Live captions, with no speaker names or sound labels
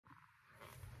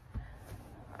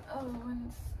Oh, when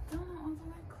it's done, I'll do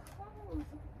my clothes.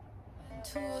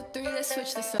 2 or 3, let's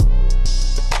switch this up.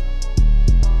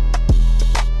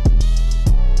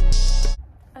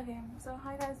 Okay, so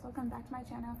hi guys, welcome back to my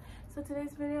channel. So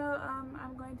today's video,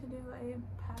 I'm going to do a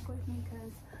pack with me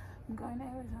because I'm going to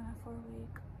Arizona for a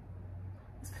week.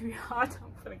 It's pretty hot.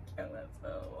 I'm gonna kill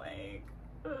myself. Like,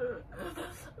 I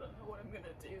don't know what I'm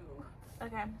gonna do.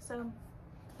 Okay, so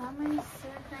I have my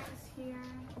things here.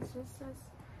 It's just this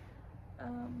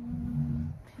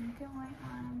pink and white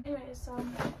one. Anyway, so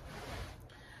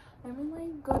let me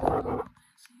like go down a little bit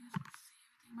so you guys can see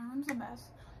everything. My room's a mess,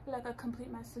 like a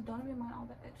complete mess, so don't even mind all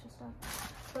the extra stuff.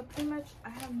 But pretty much I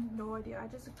have no idea. I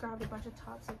just grabbed a bunch of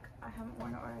tops like I haven't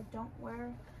worn or I don't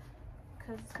wear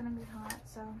because it's gonna be hot,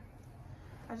 so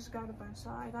I just grabbed a bunch. So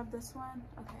I got this one.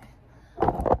 Okay,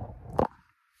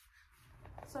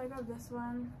 so I got this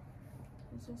one.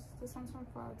 It's just, this one's from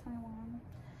Forever 21.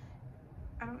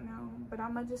 I don't know, but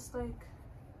I'm gonna just like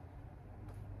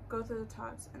go through the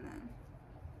tops and then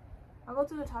I'll go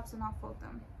through the tops and I'll fold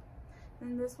them.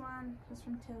 Then this one is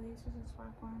from Tilly's, which is this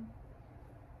black one.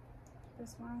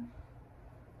 This one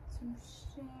is from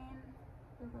Shane.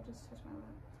 Look, I just touched my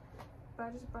lip. But I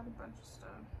just bought a bunch of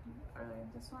stuff earlier.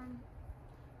 This one,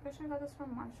 pretty sure I got this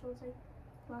from Marshall's like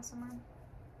last summer.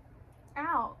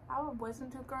 Ow! I have a wisdom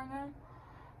tooth growing in.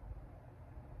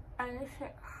 And this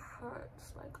shit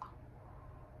hurts. Like,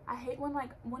 I hate when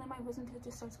like one of my wisdom teeth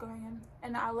just starts growing in,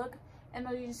 and I look and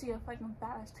then you just see a fucking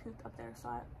badass tooth up there. So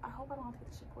I hope I don't have to get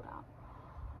this shit pulled out.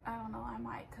 I don't know, I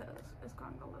might, cause it's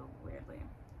growing a little weirdly.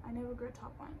 I never grew a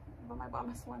top one, but my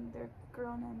bottomest one, they're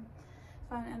growing in.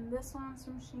 Fine. And this one's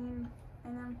from Sheen,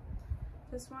 and then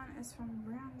this one is from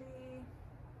Brandy.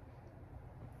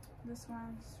 This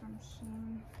one's from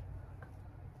Sheen.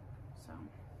 So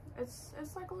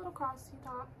it's like a little crossy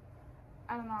top.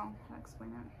 I don't know how to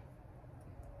explain it.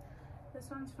 This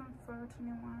one's from Forever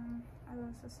 21. I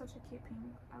love this. It's such a cute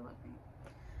pink. I love pink.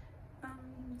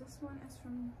 This one is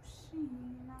from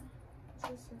Shein.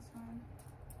 This is this one.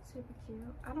 Super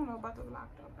cute. I don't know about the black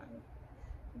though, but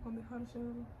it's gonna be hard to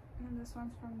show. And this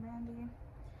one's from Randy.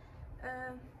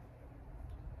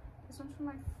 This one's from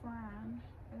my friend.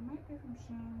 It might be from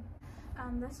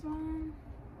Shein. This one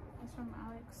is from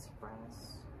AliExpress.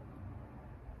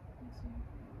 Let's see.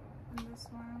 And this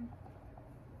one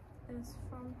is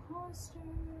from Hollister.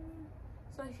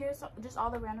 So here's just all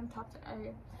the random tops that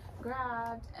I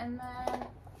grabbed, and then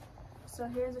so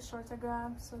here's the shorts I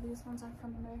grabbed. So these ones are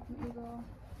from American Eagle.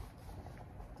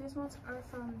 These ones are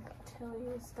from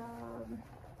Tilly's.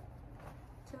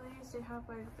 Tilly's, they have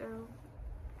like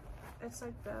it's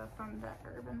like from the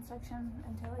urban section,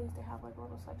 and Tilly's they have like a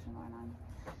little section going on.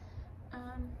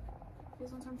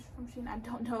 These ones are from Shein. I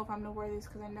don't know if I'm gonna wear these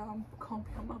because I know I'm gonna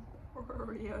be on my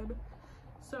period.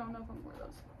 So I don't know if I'm gonna wear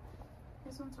those.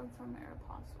 These ones are from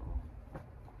Aeropostale.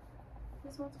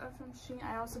 These ones are from Shein.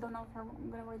 I also don't know if I'm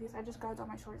gonna wear these. I just grabbed all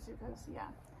my shorts because yeah.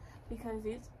 Because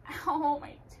these ow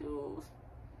my tooth.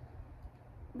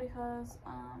 Because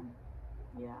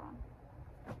yeah.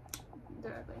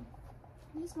 They're ugly.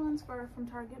 These ones were from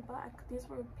Target Black. These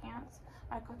were pants.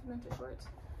 I got them into shorts.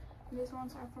 And these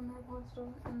ones are from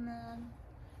Aeropostale. And then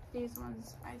these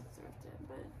ones I thrifted,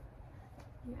 but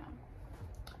yeah.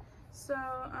 So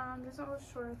these are all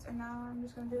shorts, and now I'm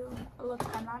just gonna do a little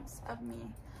time lapse of me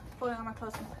pulling on my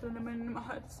clothes and putting them in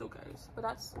my suitcase. But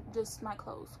that's just my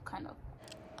clothes, kind of.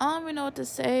 I don't even know what to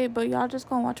say, but y'all just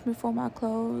gonna watch me fold my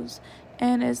clothes,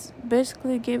 and it's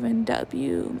basically giving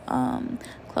W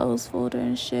clothes folder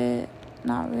and shit.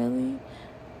 Not really,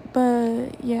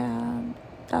 but yeah,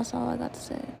 that's all I got to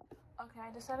say. Okay,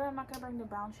 I decided I'm not gonna bring the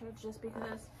brown shirts just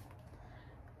because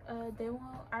they won't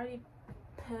already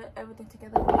put everything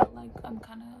together like I'm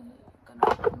kind of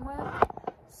gonna open with.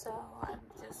 So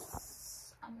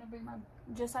I'm gonna bring my,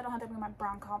 just so I don't have to bring my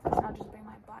brown Converse, I'll just bring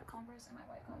my black Converse and my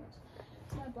white Converse.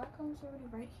 So my black Converse are already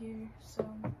right here, so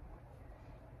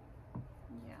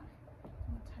yeah,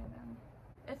 I'm gonna tie them.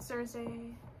 It's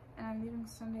Thursday and I'm leaving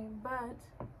Sunday, but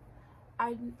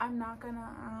I'm not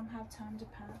gonna have time to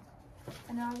pack.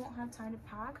 I know I won't have time to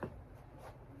pack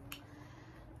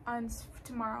on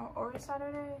tomorrow or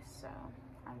Saturday, so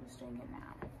I'm just doing it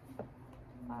now.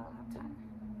 I don't have time.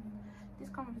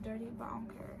 These Converse dirty, but I don't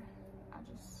care. I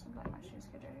just let my shoes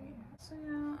get dirty. So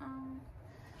yeah,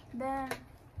 then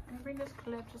I'm gonna bring this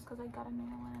clip just because I got a new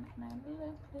one and I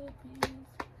love clippies.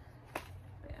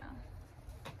 But yeah.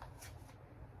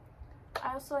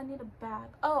 I need a bag.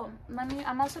 Oh,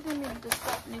 I'm also gonna need this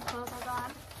new clothes I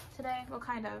got today. Well,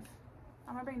 kind of.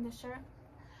 I'm gonna bring this shirt.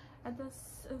 And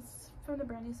this is from the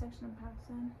Brandy section in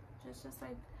Paxton. Just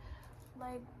like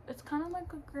it's kind of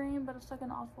like a green, but it's like an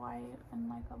off-white and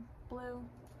like a blue.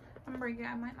 I'm bringing it.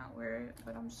 I might not wear it,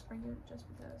 but I'm just bringing it just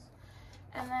because.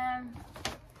 And then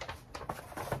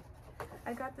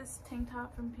I got this tank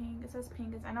top from Pink. It says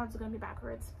Pink. I know it's gonna be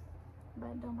backwards,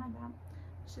 but don't mind that.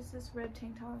 It's just this red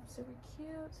tank top, super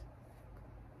cute.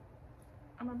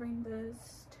 I'm gonna bring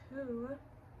this too.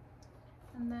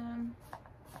 And then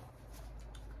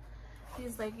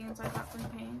these leggings I got from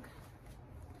Pink,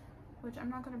 which I'm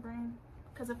not gonna bring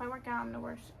because if I work out, I'm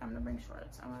gonna bring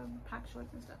shorts. I'm gonna pack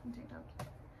shorts and stuff and tank tops,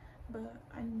 but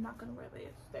I'm not gonna wear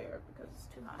these there because it's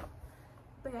too hot.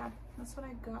 But yeah, that's what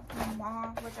I got from the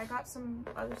mall. Which I got some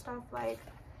other stuff, like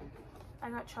I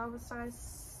got travel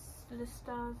size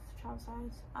travel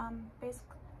size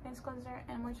face cleanser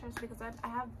and moisturizer, because I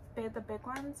have the big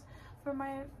ones for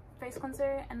my face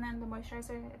cleanser, and then the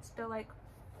moisturizer, it's still like,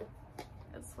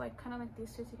 it's like kind of like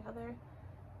these two together,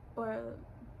 but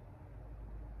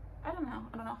I don't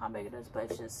know how big it is, but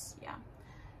it's just, yeah.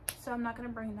 So I'm not gonna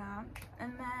bring that.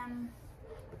 And then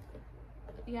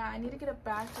yeah, I need to get a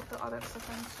bag to put all that stuff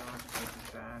in, so I'll just take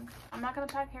the bag. I'm not gonna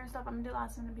pack hair stuff. I'm gonna do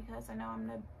last minute because I know I'm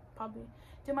gonna probably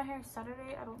do my hair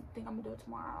Saturday. I don't think I'm gonna do it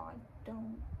tomorrow.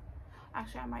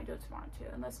 Actually, I might do it tomorrow too,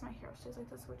 unless my hair stays like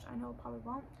this, which I know it probably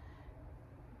won't.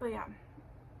 But yeah.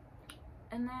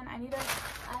 And then I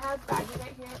have baggies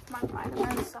right here for my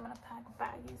vitamins, so I'm gonna pack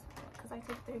baggies because I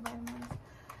take 3 vitamins.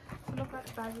 So I'm gonna pack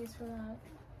baggies for that.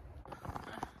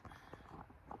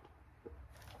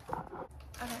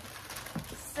 Okay.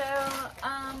 So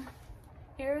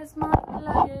here is my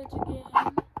luggage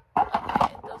again.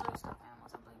 Okay, those are stuffed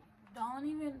animals. I'm like,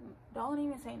 don't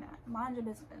even say that. Mind your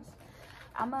business.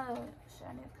 I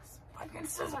need fucking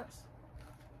scissors.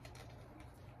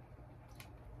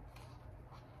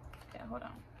 Okay, hold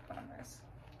on guys.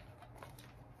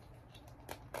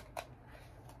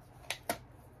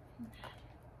 Okay.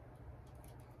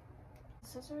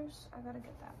 Scissors, I gotta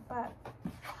get that. But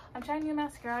I'm trying new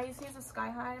mascara. You see it's a Sky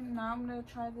High. Now I'm gonna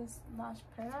try this Lash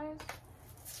Paradise.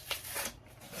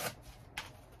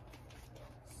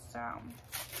 So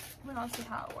we're gonna see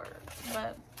how it works.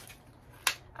 But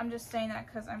I'm just saying that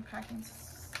because I'm packing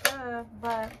stuff.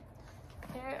 But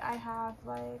here I have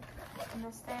like in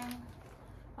this thing.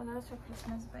 I got this for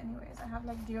Christmas, but anyways, I have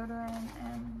like deodorant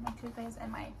and my toothpaste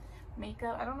and my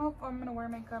makeup. I don't know if I'm gonna wear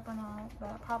makeup or not,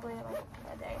 but probably like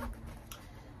a day.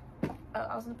 Oh,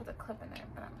 I was gonna put the clip in there,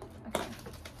 but okay.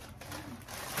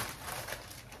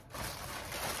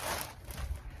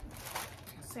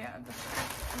 So yeah, I'm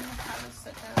gonna have this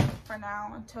sit there for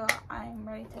now until I'm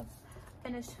ready to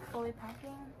finish fully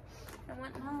packing and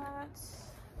whatnot.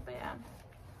 But yeah,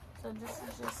 so this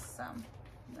is just some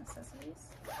necessities.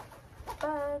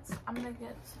 But I'm gonna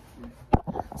get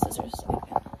scissors so I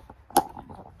can.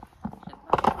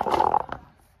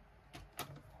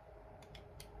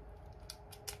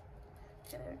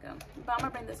 Okay, there we go. But I'm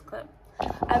gonna bring this clip.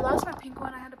 I lost my pink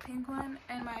one. I had a pink one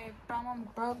and my brown one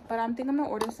broke, but I think I'm gonna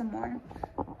order some more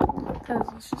because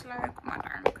it's just like my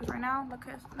darn. Because right now, look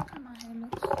at my hair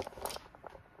looks.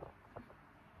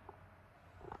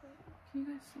 Can you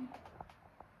guys see?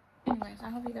 Anyways, I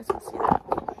hope you guys can see that.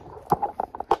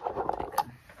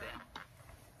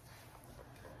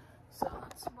 So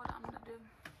that's what I'm gonna do.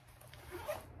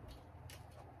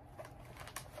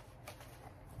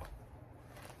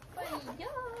 But yes.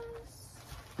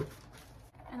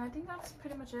 And I think that's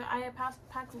pretty much it. I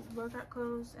packed workout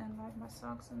clothes and like my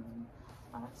socks and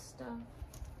all that stuff.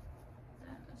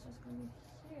 Then it's just gonna be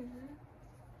here.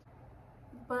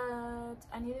 But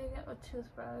I need to get a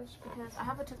toothbrush because I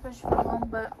have a toothbrush from home,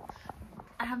 but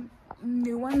I have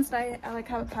new ones that I like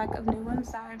have a pack of new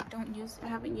ones that I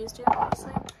haven't used yet,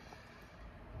 honestly.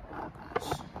 Oh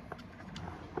gosh.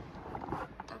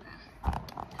 Okay.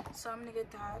 So I'm gonna get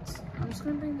that. I'm just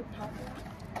gonna bring the packet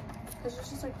because it's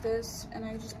just like this, and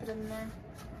I just put it in there.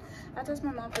 I asked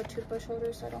my mom for a toothbrush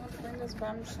holder, so I don't have to bring this, but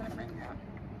I'm just gonna bring it.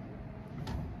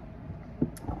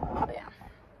 But yeah.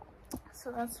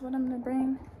 So that's what I'm gonna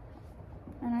bring.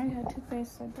 And I already had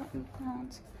toothpaste, so I don't need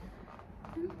that.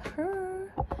 And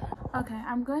purr. Okay,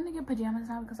 I'm going to get pajamas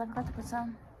now because I forgot to put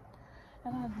some.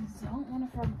 And I don't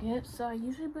want to forget, so I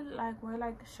usually wear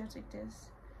like shirts like this.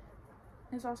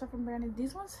 It's also from Brandy.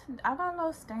 These ones, I got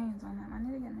little stains on them. I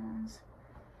need to get new ones.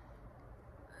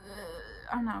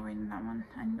 I'm not reading that one.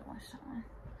 I need to wash that one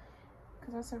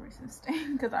because that's a recent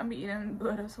stain. Because I'm eating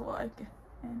blood as well.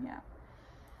 And yeah.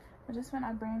 But this one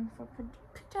I bring for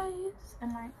pajamas,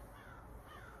 and like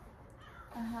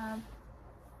I have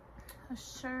a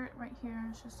shirt right here.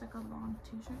 It's just like a long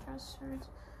t-shirt dress shirt,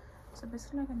 so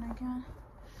basically like a nightgown.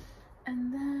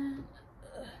 And then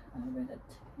I bring a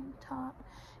tank top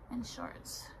and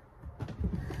shorts.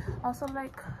 Also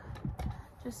like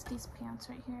just these pants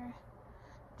right here,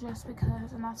 just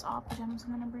because, and that's all pajamas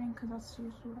I'm gonna bring because that's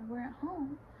usually what I wear at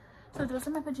home. So those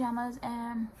are my pajamas,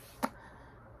 and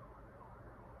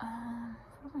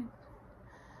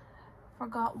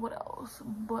forgot what else,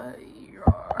 but yeah.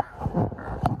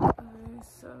 Okay,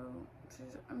 so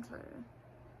I'm tired.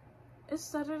 It's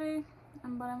Saturday,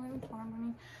 but I'm leaving tomorrow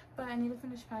morning. But I need to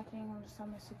finish packing. I'll just have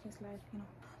my suitcase live, you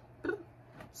know.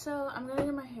 So I'm gonna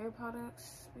get my hair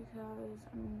products because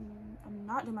I'm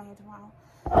not doing my hair tomorrow.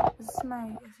 This is my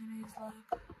yesterday's look,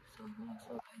 so it looks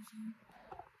so crazy.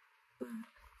 But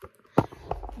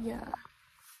yeah,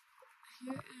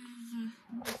 here is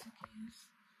my suitcase,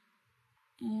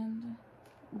 and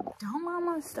don't mind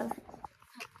my stuff.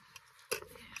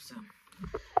 Okay, so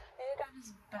I got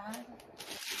this bag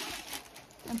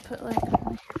and put like my hair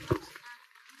products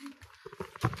in there.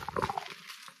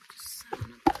 Just set in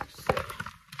a purse. So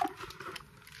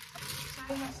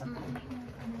I have some in here.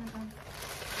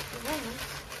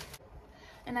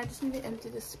 And I just need to empty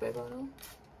this spray bottle.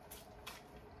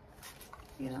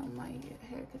 You know, my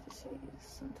hair could just use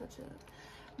some touch up.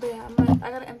 But yeah,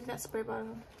 I gotta empty that spray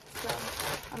bottle. So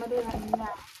I'm gonna do that now. I'll be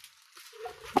back.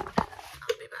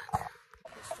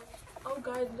 Oh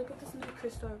guys, look at this new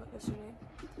crystal I got yesterday.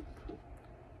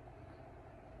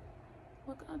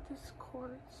 Look at this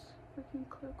quartz. Freaking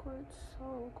clear quartz.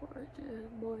 So gorgeous,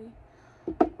 boy.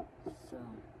 So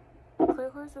clear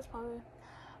quartz is probably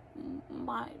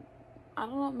I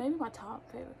don't know, maybe my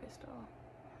top favorite crystal.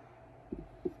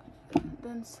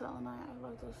 Then selenite, I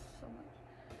love those so much.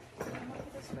 So I'm gonna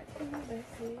put this right in my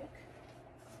backpack.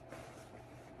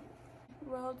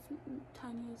 World's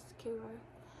tiniest killer.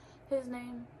 His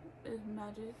name is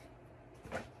Magic.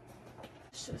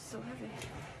 It's just so heavy.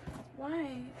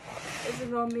 Why is it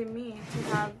gonna be me to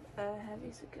have a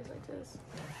heavy suitcase like this?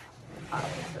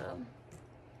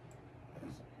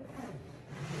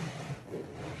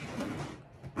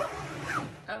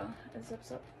 Oh, it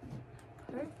zips up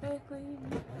perfectly.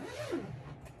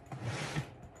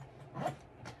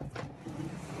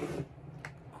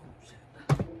 Oh shit.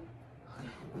 Okay.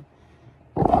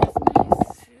 That's my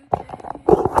suitcase.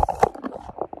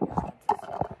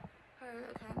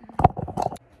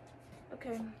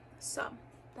 Okay, so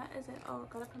that is it. Oh,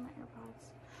 gotta put my AirPods.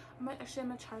 I'm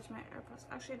gonna charge my AirPods.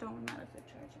 Actually, it don't matter if they're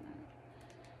charging them.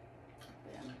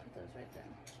 But yeah, I'm gonna put those right there.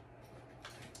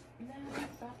 Then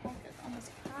that pack is almost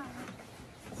packed.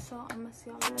 So I'm gonna see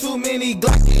y'all later. Too many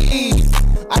Glockies.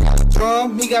 I got the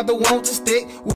drum, he got the one to stick.